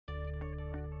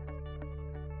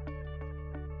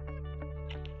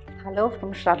Hello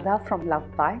from Shraddha from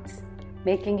LoveBites.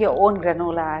 Making your own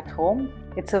granola at home.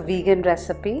 It's a vegan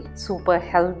recipe, super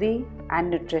healthy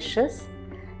and nutritious.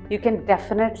 You can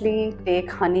definitely take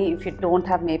honey if you don't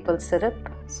have maple syrup.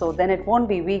 So then it won't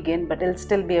be vegan, but it'll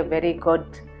still be a very good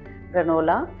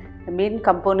granola. The main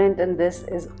component in this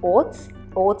is oats.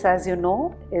 Oats, as you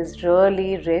know, is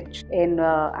really rich in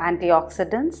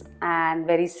antioxidants and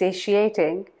very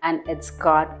satiating, and it's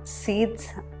got seeds,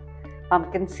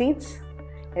 pumpkin seeds,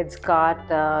 it's got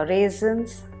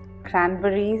raisins,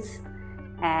 cranberries,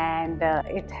 and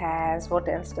it has, what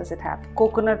else does it have?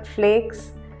 Coconut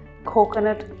flakes,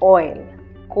 coconut oil.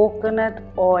 Coconut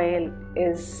oil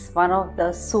is one of the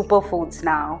superfoods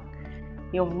now.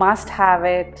 You must have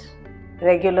it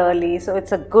regularly. So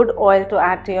it's a good oil to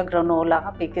add to your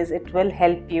granola because it will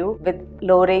help you with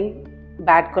lowering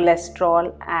bad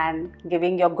cholesterol and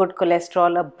giving your good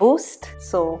cholesterol a boost.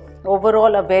 So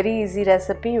overall, a very easy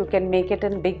recipe. You can make it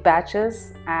in big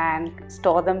batches and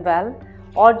store them well,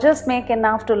 or just make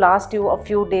enough to last you a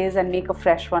few days and make a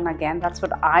fresh one again. That's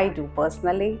what I do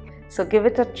personally. So give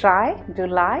it a try. Do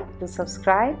like, do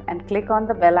subscribe, and click on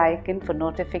the bell icon for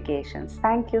notifications.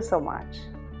 Thank you so much.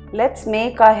 Let's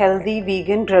make a healthy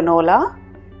vegan granola.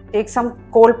 Take some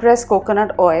cold pressed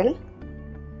coconut oil.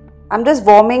 I'm just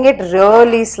warming it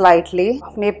really slightly.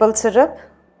 Maple syrup.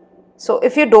 So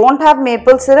if you don't have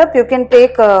maple syrup, you can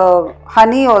take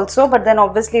honey also, but then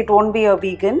obviously it won't be a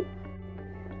vegan.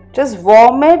 Just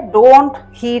warm it, don't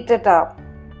heat it up,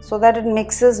 so that it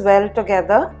mixes well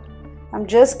together. I'm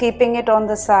just keeping it on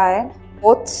the side.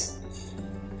 Oats,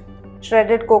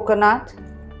 shredded coconut,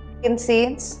 pumpkin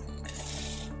seeds,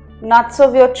 nuts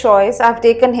of your choice. I've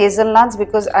taken hazelnuts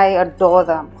because I adore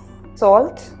them.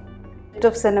 Salt, a bit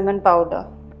of cinnamon powder.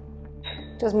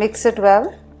 Just mix it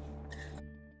well.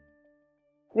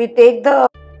 We take the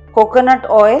coconut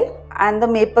oil and the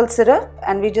maple syrup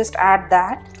and we just add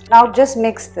that. Now just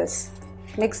mix this.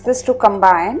 Mix this to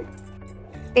combine.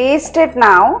 Taste it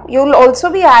now. You'll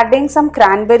also be adding some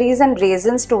cranberries and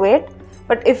raisins to it.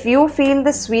 But if you feel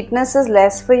the sweetness is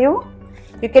less for you,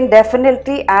 you can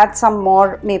definitely add some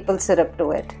more maple syrup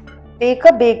to it. Take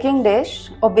a baking dish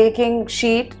or baking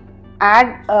sheet,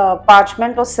 add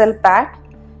parchment or silk pad,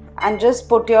 and just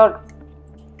put your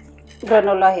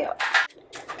granola here.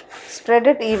 Spread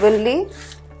it evenly.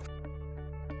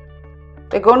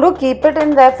 We're going to keep it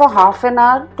in there for half an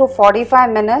hour to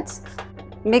 45 minutes.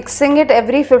 Mixing it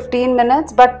every 15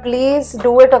 minutes, but please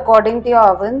do it according to your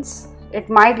ovens. It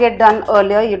might get done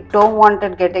earlier. You don't want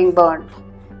it getting burnt.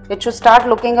 It should start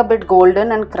looking a bit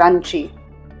golden and crunchy.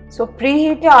 So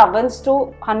preheat your ovens to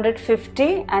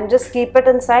 150 and just keep it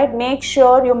inside. Make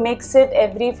sure you mix it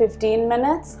every 15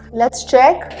 minutes. Let's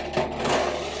check.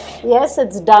 Yes,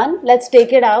 it's done. Let's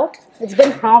take it out. It's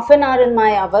been half an hour in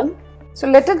my oven. So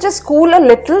let it just cool a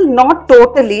little, not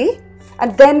totally,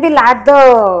 and then we'll add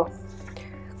the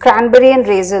cranberry and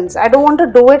raisins. I don't want to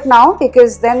do it now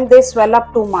because then they swell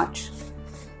up too much.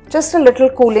 Just a little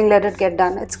cooling, let it get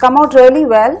done. It's come out really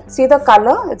well. See the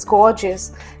color? It's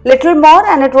gorgeous. Little more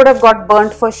and it would have got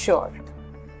burnt for sure.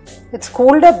 It's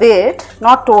cooled a bit,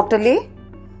 not totally.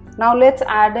 Now let's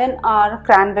add in our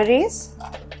cranberries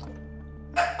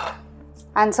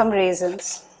and some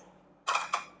raisins.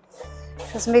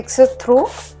 Just mix it through,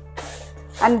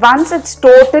 and once it's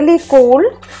totally cool,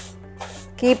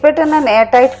 keep it in an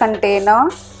airtight container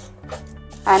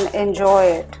and enjoy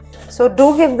it. So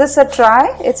do give this a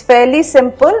try. It's fairly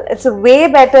simple. It's way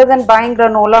better than buying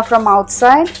granola from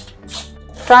outside.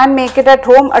 Try and make it at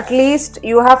home. At least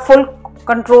you have full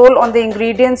control on the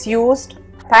ingredients used.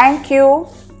 Thank you.